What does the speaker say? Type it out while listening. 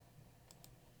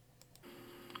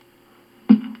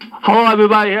Hello,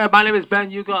 everybody. Here, my name is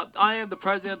Ben Yuko. I am the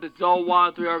president of the Zone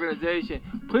 103 organization.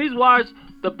 Please watch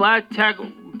the Black Tech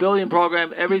Building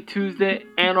Program every Tuesday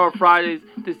and/or Fridays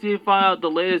to see and find out the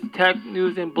latest tech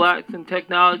news in blacks and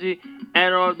technology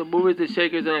and/or the movers and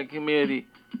shakers in our community.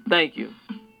 Thank you.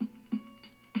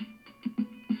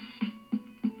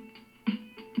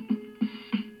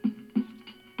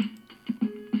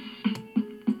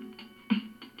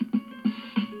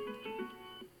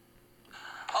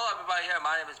 Hello, everybody. Here,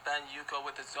 my name is Ben Yuko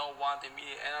with the Zone 103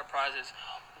 Media Enterprises.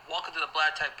 Welcome to the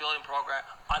Black Tech Building Program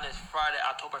on this Friday,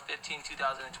 October 15,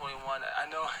 2021. I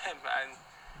know I'm a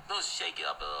little shaky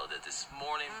up a little bit this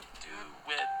morning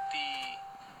with the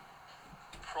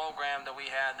program that we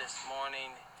had this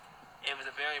morning. It was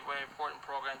a very, very important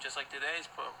program, just like today's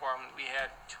program. We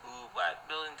had two Black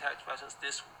Building Tech specials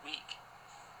this week.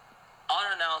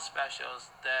 Unannounced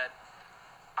specials that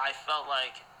I felt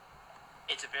like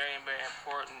it's very, very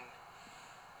important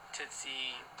to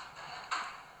see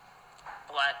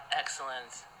Black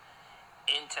excellence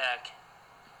in tech,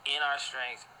 in our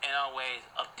strengths, in our ways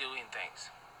of doing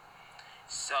things.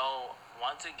 So,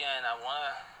 once again, I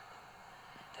want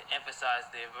to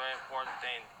emphasize the very important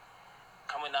thing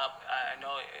coming up. I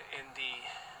know in the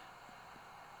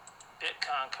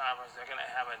BitCon conference, they're going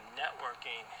to have a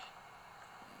networking.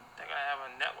 They're going to have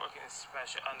a networking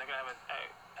special, and they're going to have a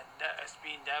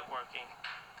speed networking.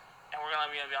 And we're going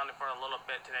to be on it for a little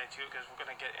bit today, too, because we're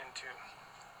going to get into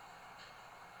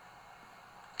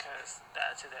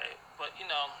that today. But,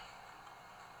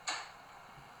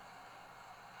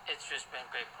 it's just been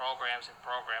great programs and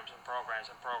programs and programs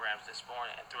and programs this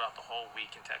morning and throughout the whole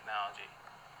week in technology.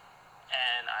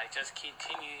 And I just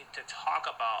continue to talk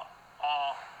about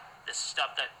all this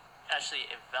stuff that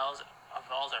actually involves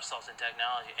ourselves in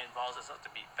technology, involves us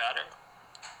to be better,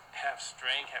 have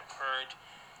strength, have courage,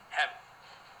 have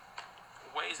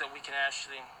ways that we can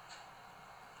actually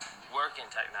work in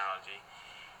technology,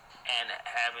 and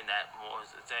having that more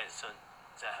so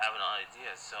to having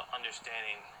ideas, so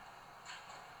understanding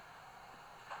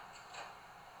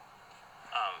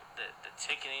the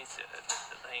ticketing,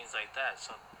 the things like that.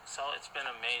 So it's been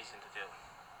amazing to do.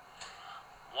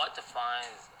 What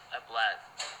defines a Black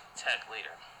tech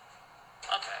leader?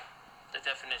 Okay, the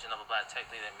definition of a Black tech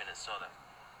leader in Minnesota.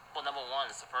 Well, number one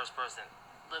is the first person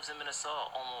lives in Minnesota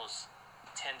almost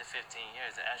 10 to 15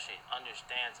 years that actually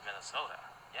understands Minnesota.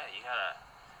 Yeah, you gotta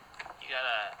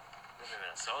live in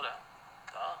Minnesota.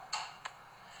 Duh.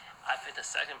 I think the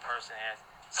second person has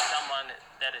someone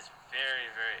that is very,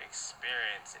 very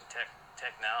experienced in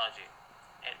technology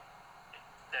and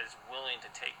that is willing to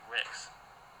take risks.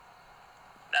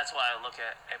 That's why I look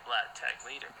at a Black tech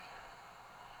leader.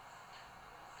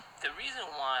 The reason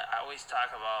why I always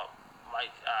talk about I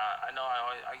know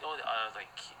I go to others like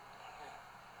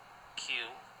Q,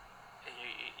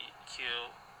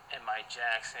 and Mike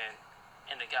Jackson,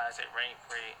 and the guys at Rank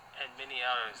Free, and many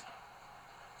others,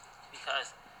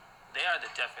 because they are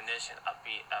the definition of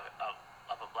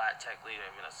a Black tech leader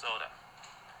in Minnesota.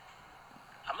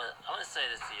 I'm gonna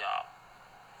say this to y'all: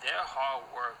 their hard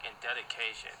work and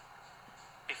dedication.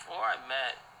 Before I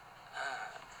met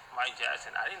Mike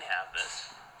Jackson, I didn't have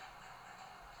this,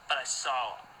 but I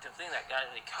saw the thing that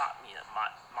really caught me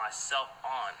myself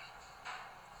on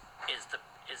is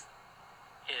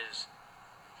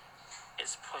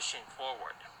pushing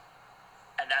forward,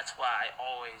 and that's why I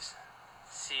always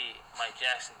see Mike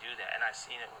Jackson do that, and I've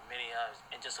seen it with many others,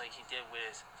 and just like he did with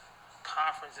his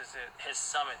conferences, his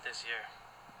summit this year,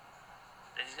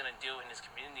 that he's gonna do in his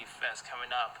community fest coming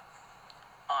up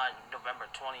on November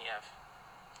 20th,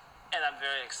 and I'm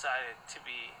very excited to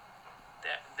be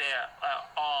there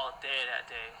all day that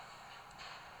day.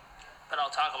 But I'll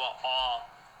talk about all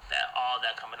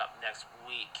that coming up next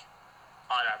week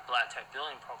on our Black Tech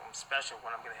Building Program special, when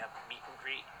I'm gonna have a meet and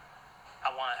greet. I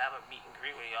want to have a meet and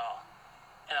greet with y'all,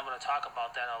 and I'm gonna talk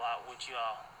about that a lot with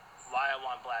y'all. Why I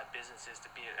want Black businesses to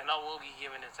be, and I will be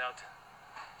giving this out to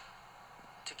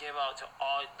give out to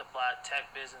all the Black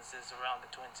tech businesses around the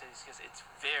Twin Cities, because it's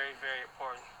very, very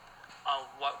important on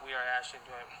what we are actually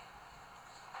doing.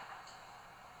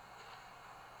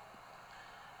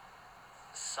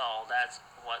 So that's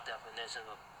what definition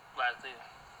of Black leader.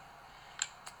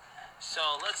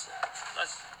 So let's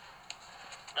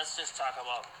just talk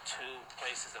about two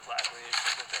places of Black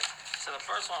leadership. So the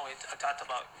first one I talked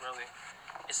about really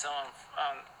is someone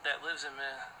that lives in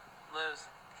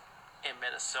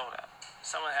Minnesota.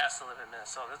 Someone has to live in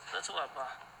Minnesota. That's what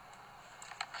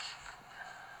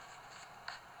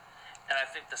and I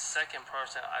think the second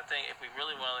person, I think if we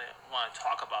really want to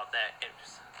talk about that,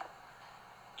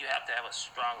 you have to have a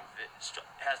it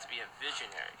has to be a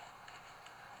visionary.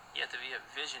 You have to be a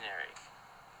visionary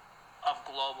of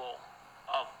global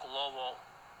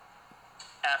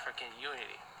African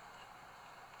unity.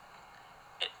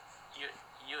 It,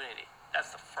 unity.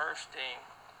 That's the first thing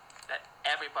that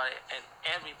everybody in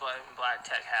black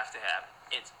tech has to have.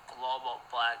 It's global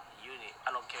black unity.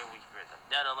 I don't care if you're in the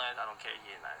Netherlands, I don't care if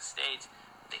you're in the United States,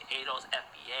 the ADOS,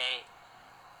 FBA.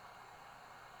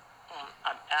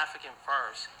 I'm African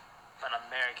first, but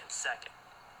American second.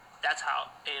 That's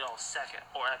how ADOS second,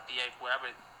 or FBA,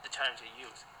 whatever the terms you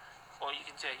use. Or you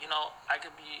can say, I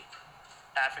could be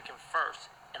African first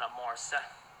and I'm more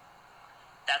second.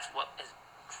 That's what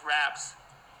grabs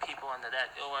people into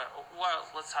that. Or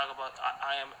let's talk about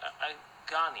I am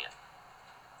Ghanaian.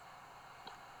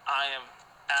 I am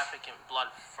African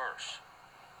blood first.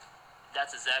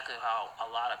 That's exactly how a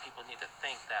lot of people need to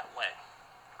think that way.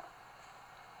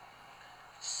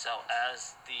 So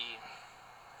as the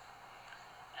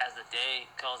day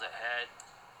goes ahead,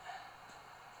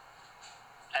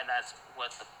 and that's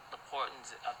what the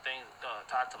importance of things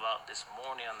talked about this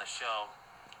morning on the show.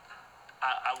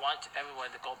 I want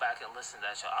everyone to go back and listen to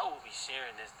that show. I will be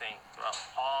sharing this thing throughout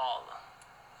all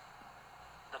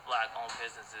the black-owned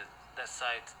businesses, that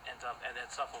sites, and then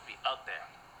stuff will be up there.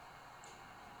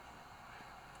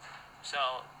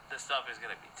 So this stuff is going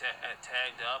to be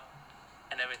tagged up,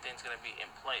 and everything's going to be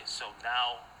in place. So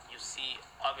now you see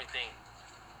everything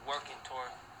working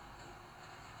toward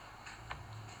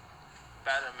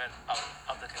betterment of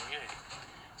the community.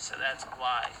 So that's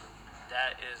why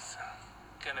that is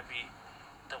going to be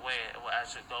the way it will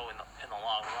actually go in the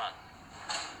long run.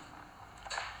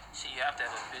 So you have to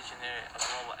have a visionary, a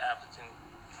global African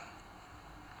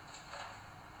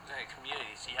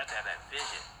community. So you have to have that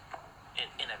vision and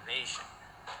innovation.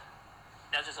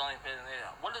 Not just only visionary.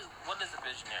 What is the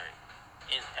visionary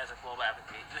as a global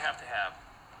African? You have to have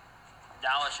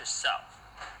knowledge yourself.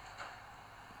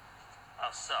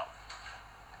 Of self.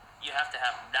 You have to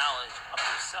have knowledge of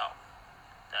yourself.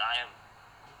 That I'm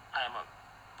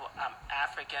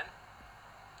African,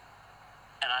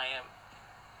 and I have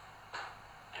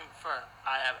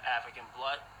African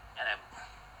blood, and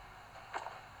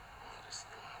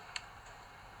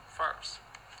first.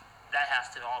 That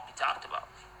has to all be talked about.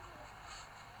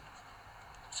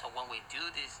 So when we do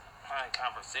these kind of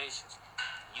conversations,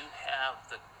 you have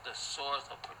the source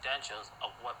of credentials of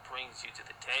what brings you to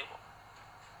the table.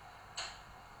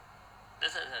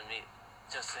 This isn't me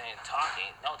just saying talking.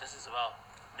 No, this is about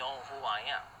knowing who I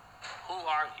am. Who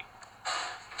are you?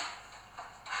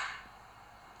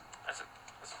 That's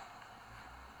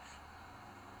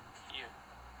you.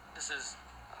 This is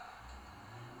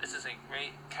a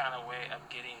great kind of way of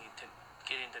getting to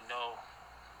know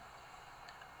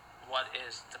what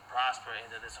is to prosper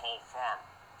into this whole farm,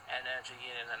 and then to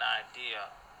get an idea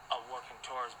of working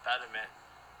towards betterment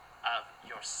of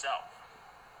yourself.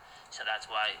 So that's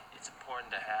why it's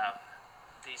important to have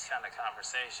these kind of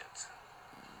conversations.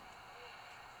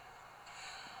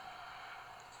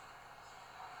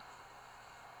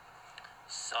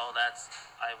 So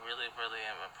I really, really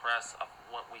am impressed of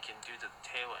what we can do to the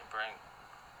table and bring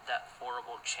that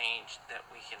affordable change that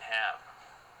we can have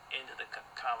into the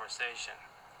conversation.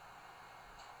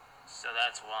 So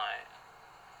that's why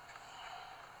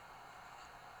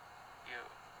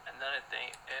another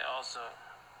thing, it also,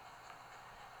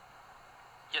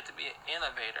 you have to be an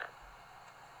innovator.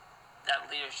 That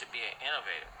leader should be an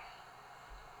innovator.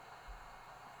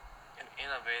 An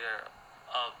innovator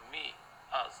of me.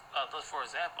 For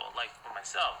example, like for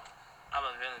myself, I'm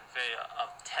an innovator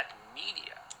of tech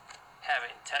media.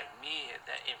 Having tech media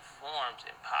that informs,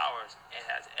 empowers, and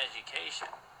has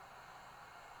education.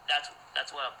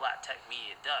 That's what a black tech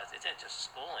media does. It's not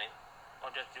just schooling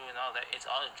or just doing all that. It's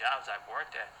all the jobs I've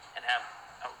worked at and have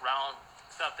around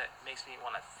stuff that makes me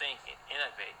want to think and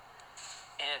innovate.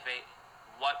 Innovate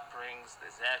what brings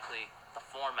exactly the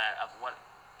format of what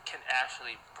can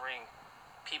actually bring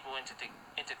people into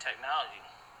technology.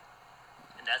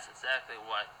 And that's exactly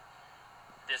what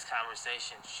this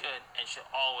conversation should and should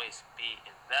always be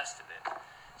invested in.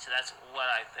 So that's what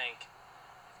I think.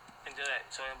 And do that.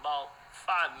 So in about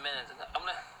 5 minutes, I'm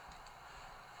gonna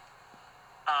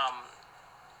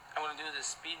do this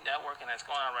speed networking that's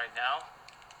going on right now.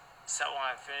 So when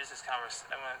I finish this conversation,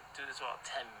 I'm gonna do this about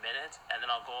 10 minutes, and then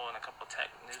I'll go in a couple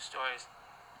tech news stories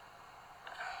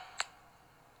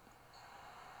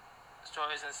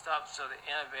and stuff. So the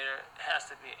innovator has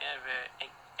to be an innovator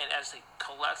and actually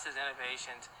collects his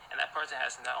innovations, and that person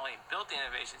has to not only build the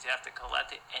innovations, you have to collect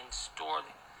it and store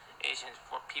the innovations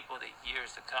for people the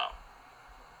years to come.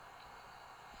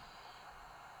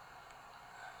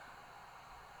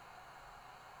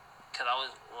 Because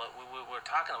we were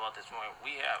talking about this morning.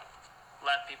 We have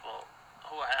black people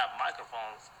who have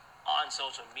microphones on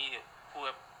social media who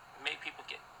have made people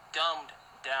get dumbed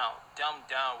down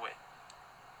with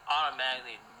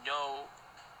automatically no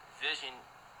vision,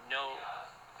 no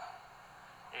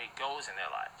goals in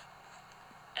their life.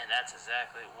 And that's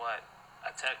exactly what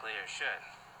a tech leader should.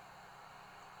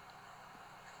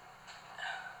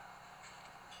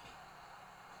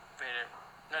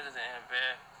 Not just an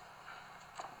innovator,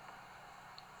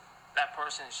 that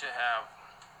person should have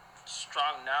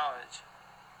strong knowledge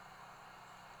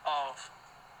of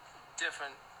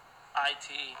different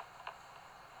IT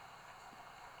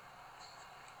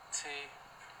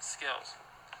skills.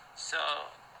 So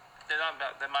they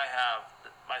might have,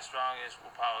 my strongest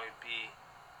will probably be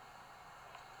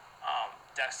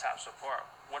desktop support.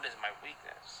 What is my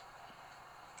weakness?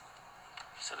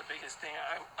 So the biggest thing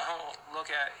I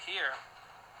look at here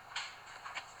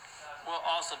will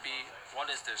also be what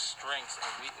is their strengths and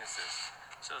weaknesses.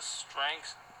 So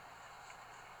strengths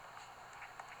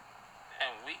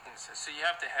and weaknesses. So you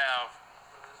have to have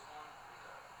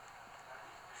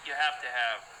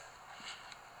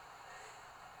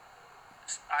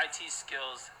IT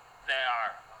skills that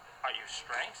are your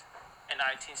strengths, and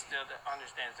IT skills that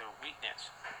understands their weakness.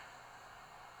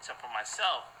 So for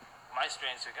myself, my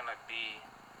strengths are gonna be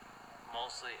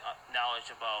mostly knowledge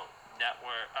about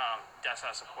network,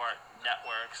 desktop support,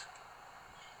 networks,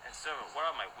 and server. What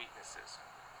are my weaknesses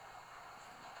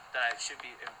that I should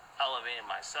be elevating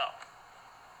myself?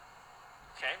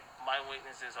 Okay, my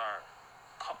weaknesses are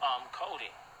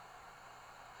coding.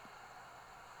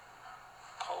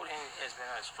 Coding has been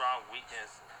a strong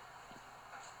weakness,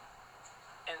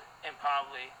 and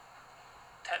probably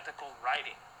technical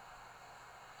writing.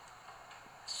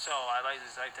 So I like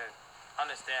to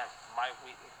understand my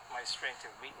strengths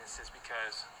and weaknesses,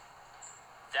 because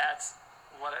that's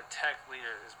what a tech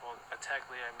leader in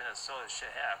Minnesota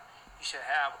should have. You should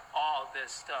have all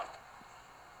this stuff.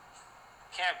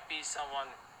 Can't be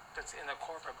someone that's in the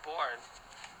corporate board,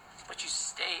 but you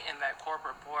stay in that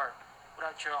corporate board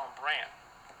without your own brand.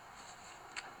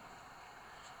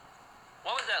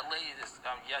 What was that lady this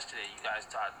yesterday you guys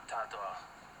talked about?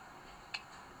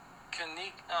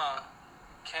 Kanika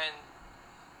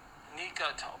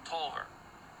Tolver.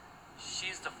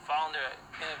 She's the founder of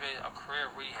Innovative Career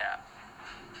Rehab.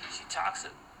 She talks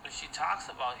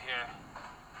about here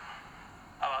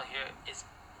is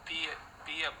be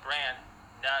a brand,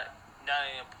 not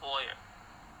an employee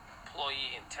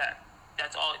in tech.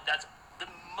 That's all. That's the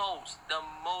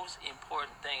most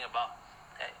important thing about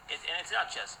that. And it's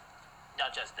not just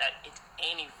that. It's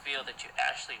any field that you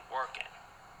actually work in.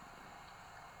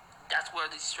 That's where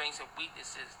these strengths and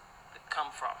weaknesses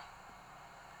come from.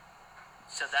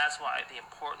 So that's why the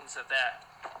importance of that.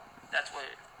 That's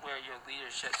where your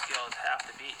leadership skills have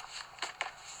to be.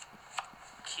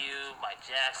 Q, Mike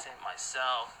Jackson,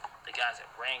 myself, the guys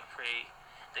at Rank Pre,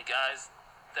 the guys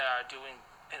that are doing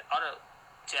in other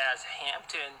Jazz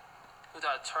Hampton, who's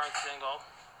our turn single,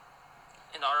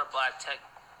 and other black tech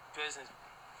business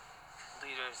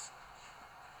leaders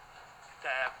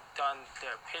that have done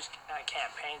their pitch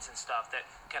campaigns and stuff that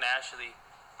can actually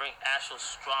bring actual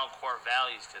strong core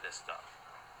values to this stuff.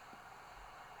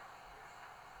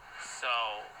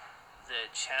 So the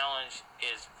challenge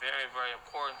is very, very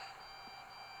important.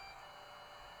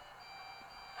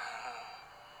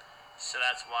 So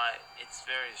that's why it's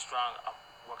very strong. I'm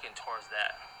working towards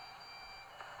that.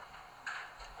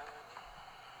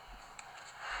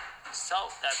 So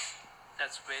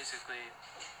that's basically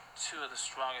two of the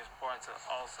strongest points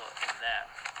also in that.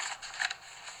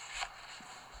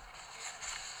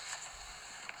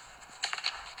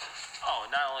 Oh,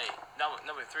 not only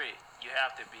number three, you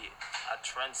have to be a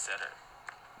trendsetter.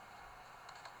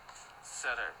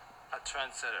 A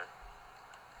trendsetter.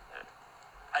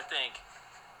 I think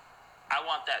I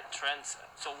want that trend.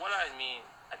 So what do I mean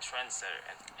a trendsetter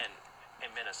in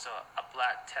Minnesota? A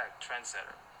black tech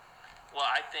trendsetter. Well,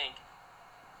 I think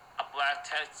a black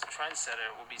tech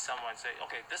trendsetter would be someone say,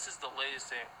 okay, this is the latest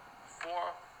thing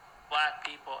for black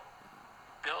people,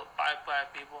 built by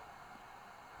black people,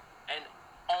 and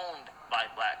owned by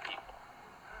black people.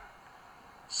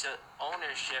 So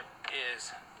ownership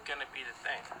is gonna be the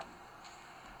thing.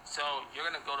 So you're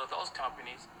gonna go to those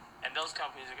companies, and those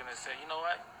companies are gonna say, you know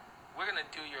what? We're gonna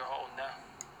do your whole now.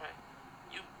 Right?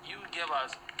 You give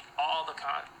us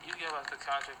you give us the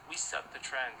contract. We set the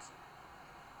trends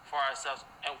for ourselves,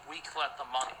 and we collect the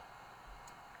money.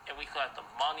 And we collect the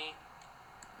money,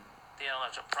 the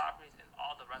intellectual properties, and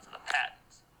all the rest of the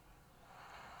patents.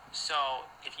 So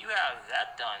if you have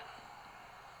that done,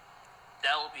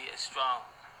 that will be a strong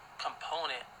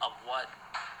component of what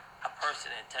a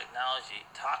person in technology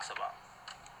talks about.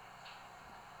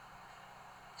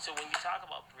 So when you talk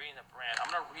about creating a brand, I'm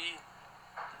gonna read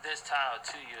this title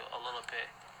to you a little bit.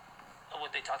 What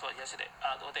they talked about yesterday,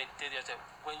 what they did yesterday.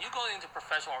 When you go into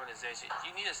professional organization, you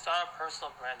need to start a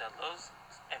personal brand that looks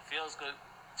and feels good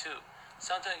too.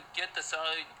 Sometimes get the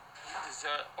salary you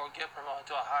deserve or get promoted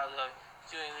to a higher level.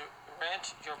 You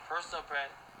enrich your personal brand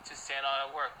to stand out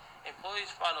at work. Employees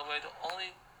find a way to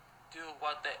only do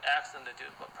what they ask them to do,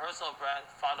 but personal brands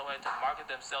find a way to market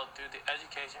themselves through the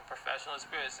education and professional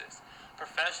experiences.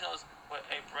 Professionals with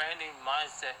a branding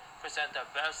mindset present their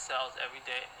best selves every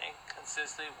day and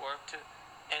consistently work to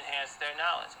enhance their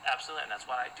knowledge. Absolutely, and that's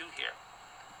what I do here.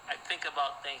 I think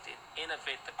about things and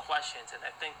innovate the questions, and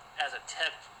I think as a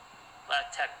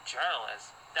black tech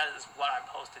journalist, that is what I'm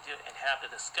supposed to do and have the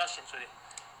discussions with you.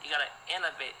 You gotta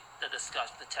innovate the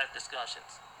discussion, the tech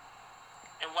discussions.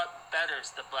 And what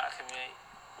betters the black community?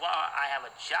 Well, I have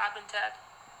a job in tech,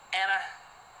 and I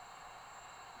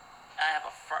have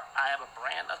a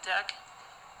brand of tech.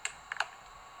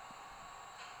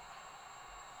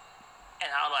 And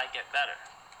how do I get better?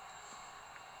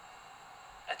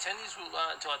 Attendees will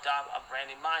learn to adopt a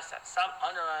branding mindset. Stop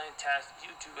underlining tasks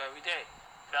you do every day.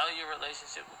 Value your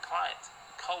relationship with clients,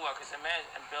 coworkers, and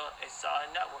managers, and build a solid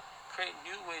network. Create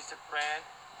new ways to brand,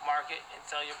 market, and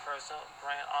sell your personal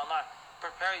brand online.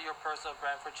 Prepare your personal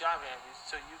brand for job interviews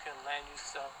so you can land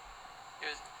yourself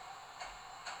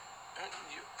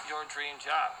your dream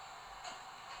job.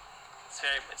 It's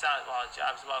not about a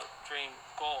job, it's about dream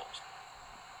goals.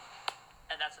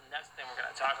 And that's the next thing we're going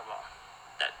to talk about.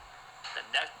 The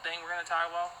next thing we're going to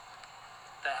talk about,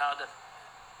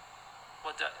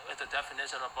 what the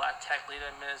definition of a black tech leader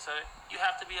in Minnesota. You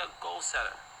have to be a goal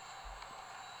setter.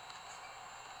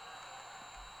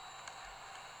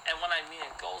 And what I mean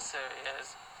a goal setter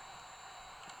is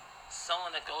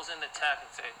someone that goes into tech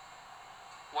and say,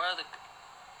 what are the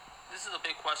this is a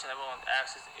big question everyone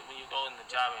asks when you go into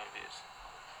job interviews.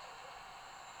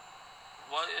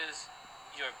 What is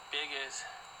your biggest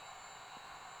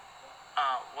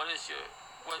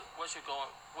what's your goal?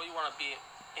 What do you want to be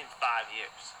in 5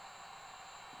 years?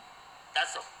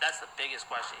 That's the biggest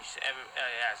question you should ever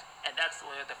ask, and that's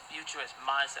where the futurist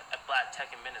mindset of black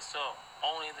tech in Minnesota,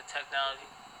 owning the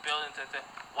technology, building the.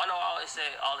 What do I always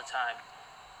say all the time?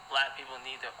 Black people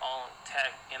need their own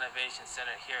tech innovation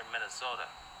center here in Minnesota,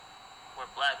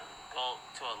 where black people go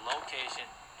to a location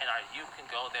and our youth can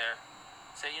go there,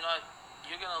 say, you know what,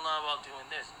 you're gonna learn about doing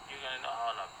this. You're gonna know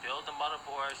how to build the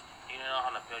motherboards. You're gonna know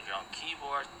how to build your own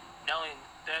keyboards. Not only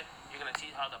that, you're gonna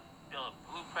teach how to build a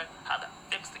blueprint, how to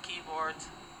fix the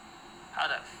keyboards, how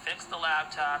to fix the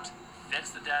laptops,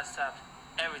 fix the desktops,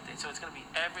 everything. So it's gonna be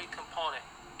every component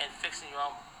and fixing your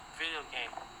own video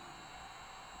game.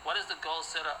 What is the goal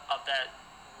setter of that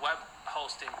web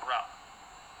hosting route,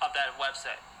 of that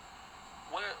website?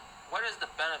 What is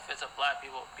the benefits of black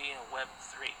people being in Web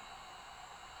 3?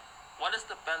 What is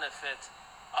the benefit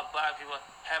of black people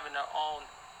having their own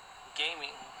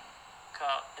gaming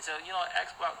cloud? And so, you know,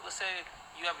 Xbox, let's say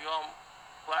you have your own,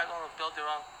 black owners build their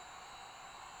own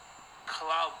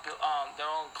cloud, their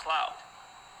own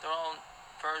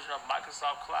version of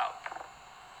Microsoft Cloud.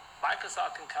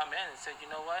 Microsoft can come in and say, you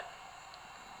know what?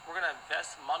 We're going to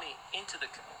invest money into it,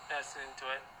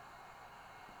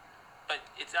 but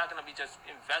it's not going to be just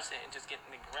investing and just getting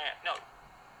the grant. No,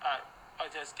 or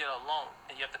just get a loan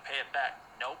and you have to pay it back.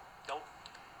 Nope.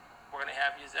 We're going to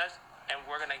have you this, and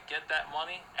we're going to get that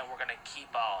money and we're going to keep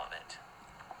all of it.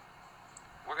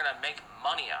 We're going to make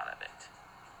money out of it.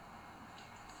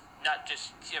 Not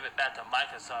just give it back to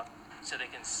Microsoft so they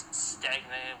can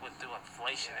stagnate it through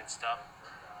inflation and stuff.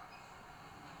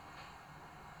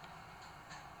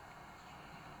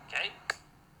 Okay?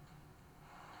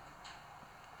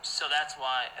 So that's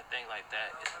why a thing like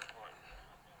that is important.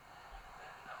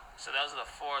 So those are the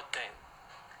 4 things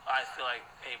I feel like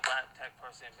a black tech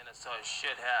person in Minnesota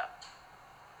should have.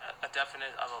 A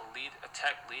definition of a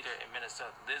tech leader in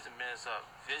Minnesota, lives in Minnesota,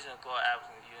 vision of global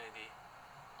African unity,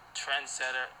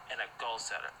 trendsetter, and a goal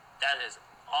setter. That is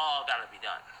all got to be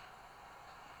done.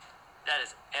 That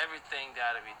is everything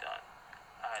got to be done.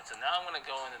 All right, so now I'm going to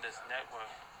go into this network.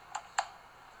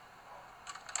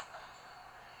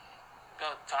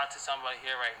 Go talk to somebody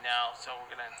here right now. So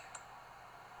we're going to,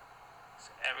 so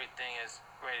everything is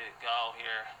ready to go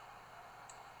here.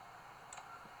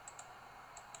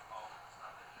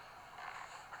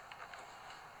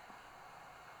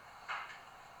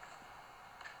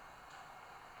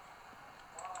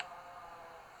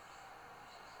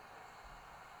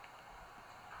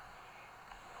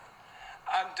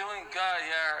 I'm doing good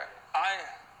here.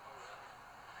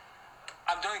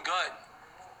 I'm doing good.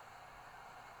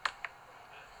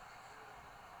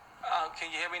 Can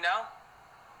you hear me now?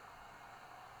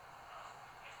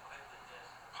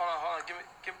 Hold on.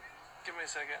 Give me a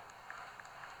second.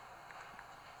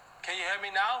 Can you hear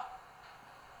me now?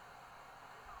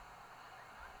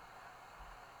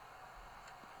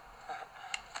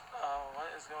 What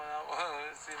is going on?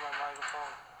 Let's see my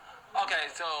microphone. Okay,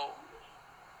 so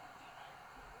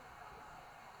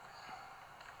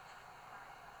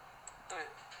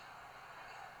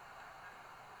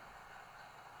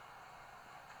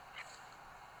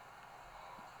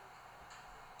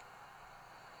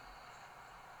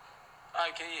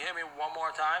can you hear me one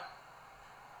more time?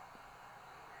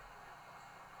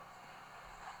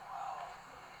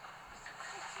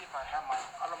 Let's see if I have my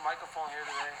other microphone here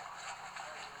today.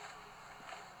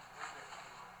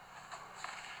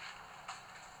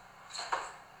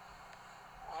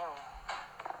 Whoa.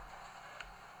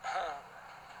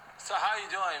 So how you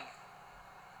doing?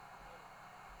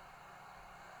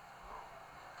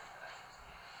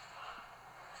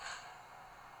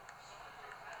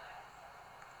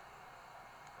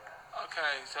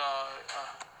 Okay, so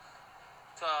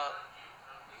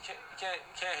can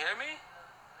you hear me?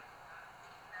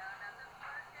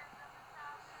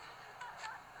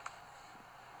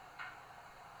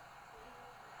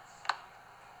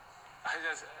 I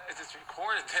just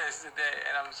recorded this today,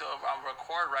 and I'm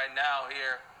recording right now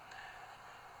here.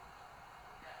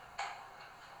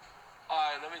 All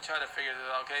right, let me try to figure this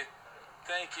out. Okay,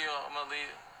 thank you. I'm gonna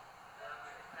leave.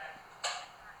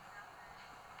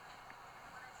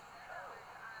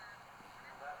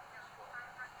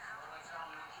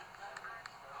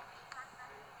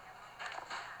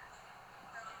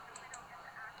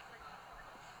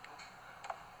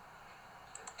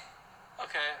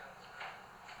 Okay.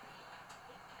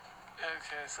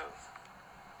 Okay. So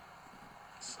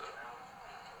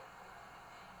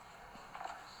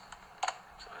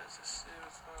let's just see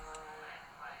what's going on here.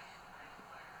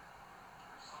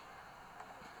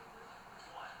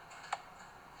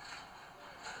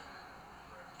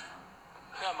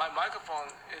 Yeah, my microphone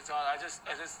is on. I just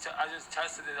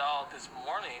tested it all this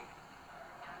morning.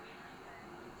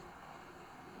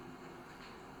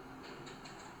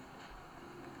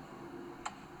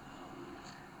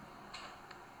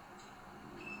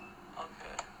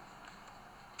 Okay.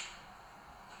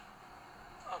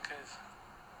 Okay.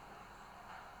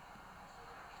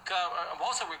 I'm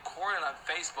also recording on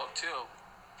Facebook too.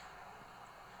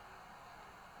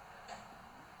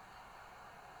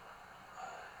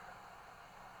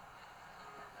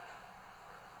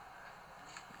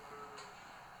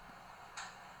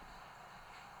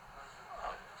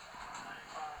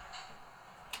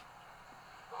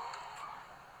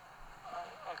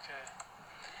 Okay.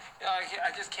 Yeah,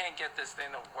 I just can't get this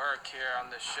thing to work here on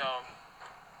the show.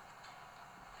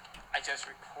 I just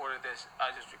recorded this.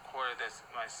 I just recorded this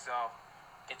myself.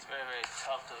 It's very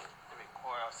tough to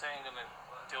record. I was saying I'm gonna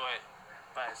do it,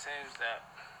 but it seems that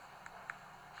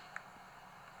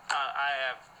I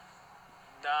have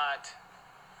not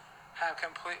I have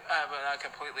not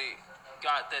completely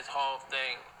got this whole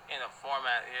thing in a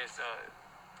format here. So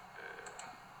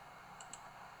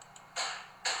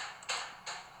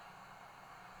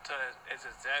it's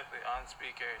exactly on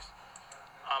speakers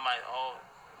on my whole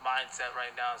mindset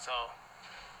right now. So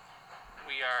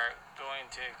we are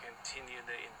going to continue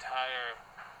the entire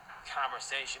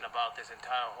conversation about this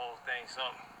entire whole thing. So,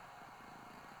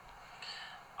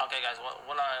 okay, guys,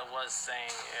 what I was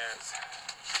saying is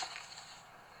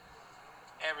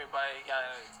everybody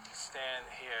gotta stand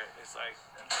here. It's like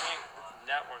you can't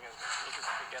networking. We'll just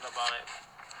forget about it.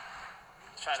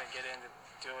 Try to get in to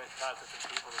do it. Talk to some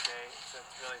people today. So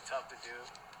it's really tough to do.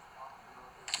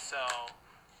 So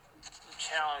the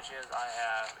challenges I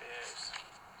have is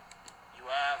you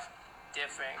have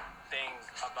different things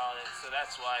about it. So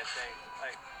that's why I think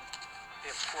like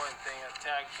the important thing of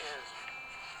tech is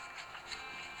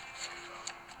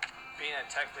being a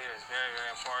tech leader is very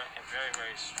important and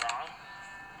very strong.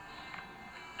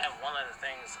 And one of the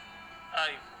things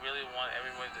I really want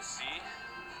everybody to see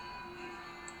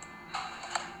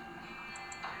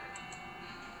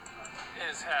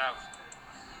is have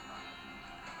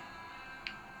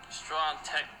strong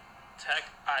tech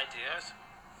ideas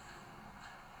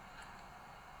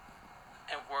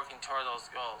and working toward those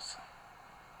goals.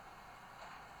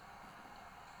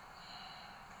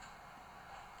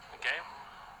 Okay?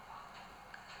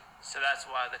 So that's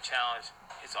why the challenge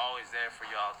is always there for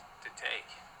y'all to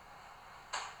take.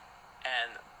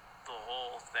 And the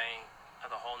whole thing,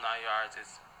 the whole 9 yards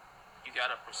is you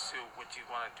gotta pursue what you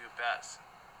wanna do best.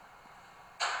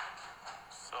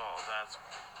 So that's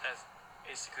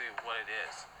basically what it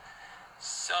is.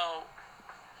 So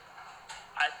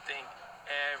I think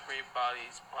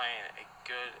everybody's playing a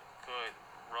good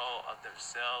role of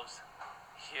themselves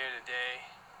here today.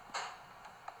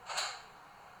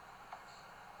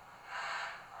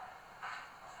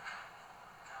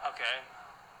 Okay,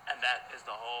 and that is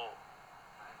the whole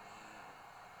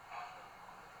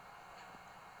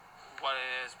what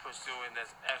it is pursuing this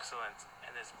excellence,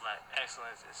 and this black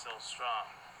excellence is so strong.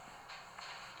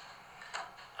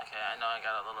 Okay, I know I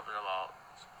got a little bit about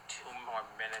 2 more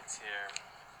minutes here.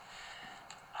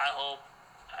 I hope,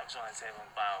 I just want to say one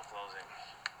final closing.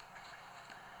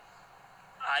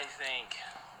 I think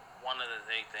one of the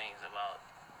big things about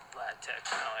Black Tech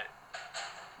Summit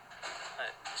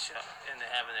in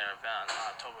having their event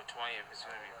on October 20th is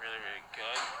going to be really, really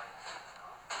good.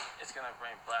 It's going to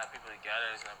bring black people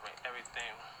together. It's going to bring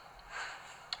everything.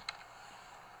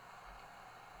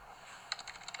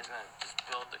 It's going to just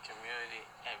build the community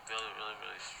and build it really,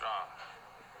 really strong.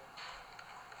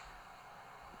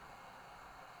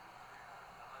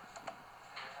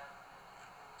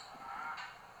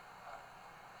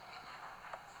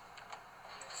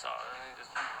 So let me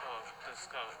just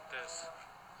go with this.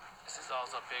 This is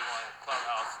also a big one.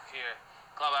 Clubhouse here.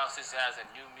 Clubhouse just has a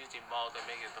new music mode that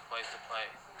makes it the place to play.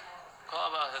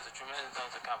 Clubhouse has a tremendous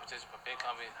amount of competition for big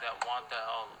companies that want the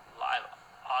whole live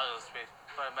audio space,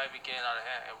 but it might be getting out of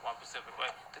hand in one specific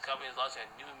way. The company is launching a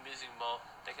new music mode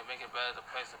that can make it better the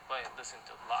place to play and listen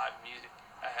to live music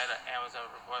ahead of Amazon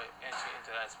reported entry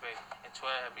into that space. And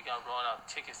Twitter has begun rolling out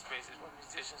ticket spaces where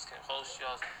musicians can host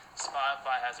shows.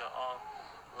 Spotify has their own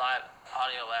live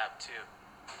audio app too.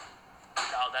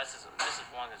 Now this is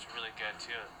one that's really good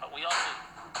too. But we also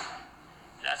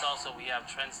we have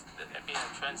trends, being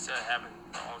a trendsetter, having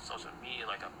our own social media,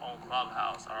 like our own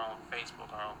Clubhouse, our own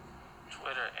Facebook, our own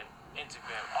Twitter and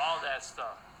Instagram, all that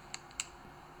stuff,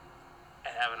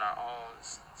 and having our own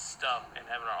stuff and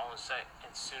having our own site.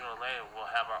 And sooner or later, we'll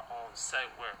have our own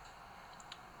site where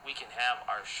we can have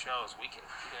our shows. You can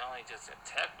only just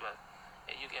tech, but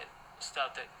you get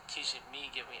stuff that keeps me,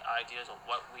 give me ideas of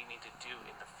what we need to do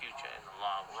in the future in the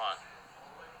long run.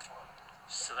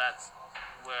 So that's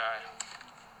where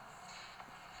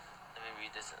let me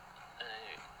read this a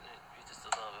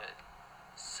little bit.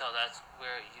 So that's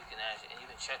where you can actually, and you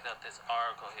can check out this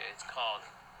article here. It's called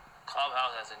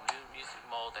Clubhouse has a new music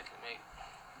mode that can make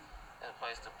a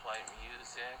place to play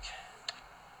music.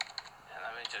 And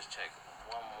let me just check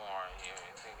one more here.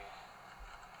 Thinking.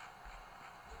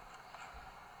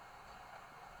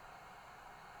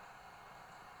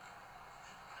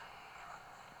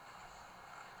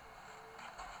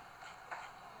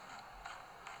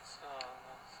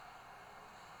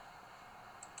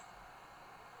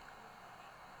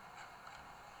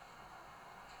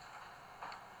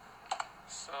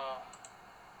 So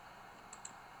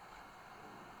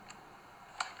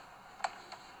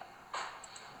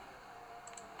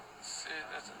see,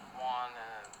 that's one,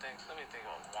 and let me think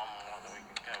about one more that we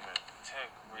can cover.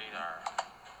 Tech Radar.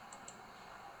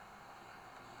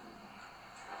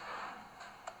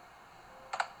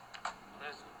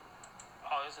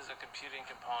 This is a computing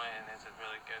component, and it's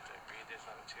really good to read this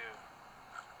one too.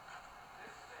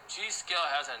 G.Skill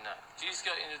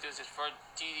introduced its first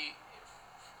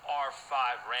DDR5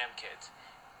 RAM kits.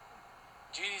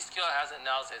 G.Skill has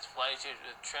announced its flagship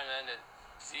tremendous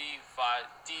Z5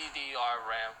 DDR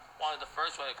RAM, one of the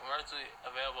first commercially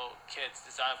available kits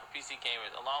designed for PC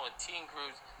gamers, along with Team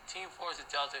Group's Team Fortress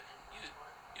Delta.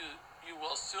 You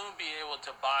will soon be able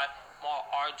to buy more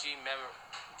RG memory,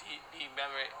 DB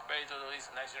memory, ready to release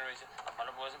the next generation of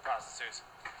motherboards and processors.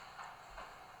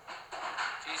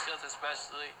 G.Skill is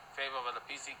especially favored by the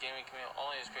PC gaming community,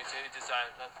 only its creativity design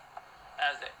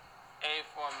as the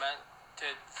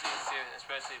aforementioned Z series,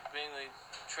 especially Bingley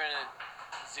Trinity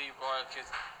Z Royal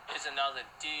kits. It's announced that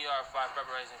DDR5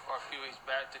 preparation for a few weeks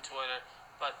back to Twitter,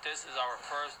 but this is our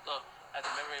first look at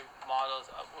the memory models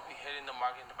will be hitting the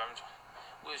market in November.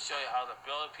 We'll show you how the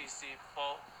build a PC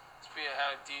full speed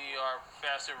ahead DDR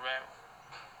faster RAM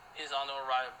is on the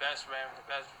rise. Best RAM, the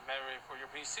best memory for your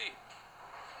PC.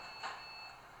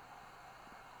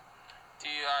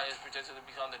 DDR is projected to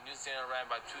become the new standard RAM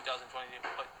by 2020,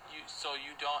 but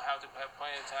you don't have to have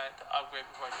plenty of time to upgrade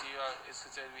before DDR is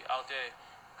considered to be outdated.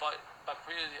 But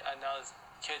previously announced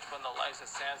kits from the likes of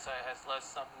Samsung has left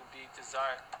something to be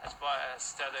desired as far as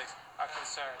aesthetics are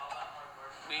concerned.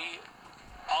 We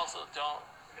also don't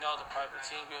know the price of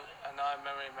Team Group. Another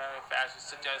memory manufacturer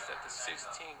suggests that the 16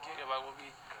 gigabyte will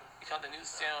become the new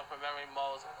standard for memory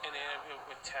modes in the interview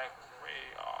with Tech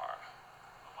Radar.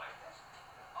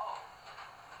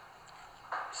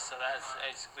 So that's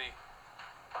basically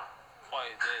what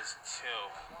it is too.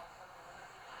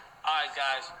 Alright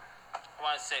guys, I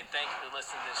want to say thank you for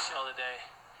listening to this show today.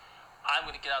 I'm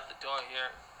going to get out the door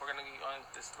here. We're going to get on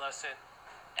this lesson,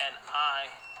 and I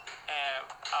and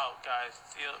out, guys.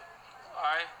 See you.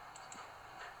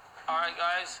 All right,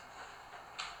 guys.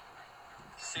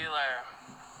 See you later.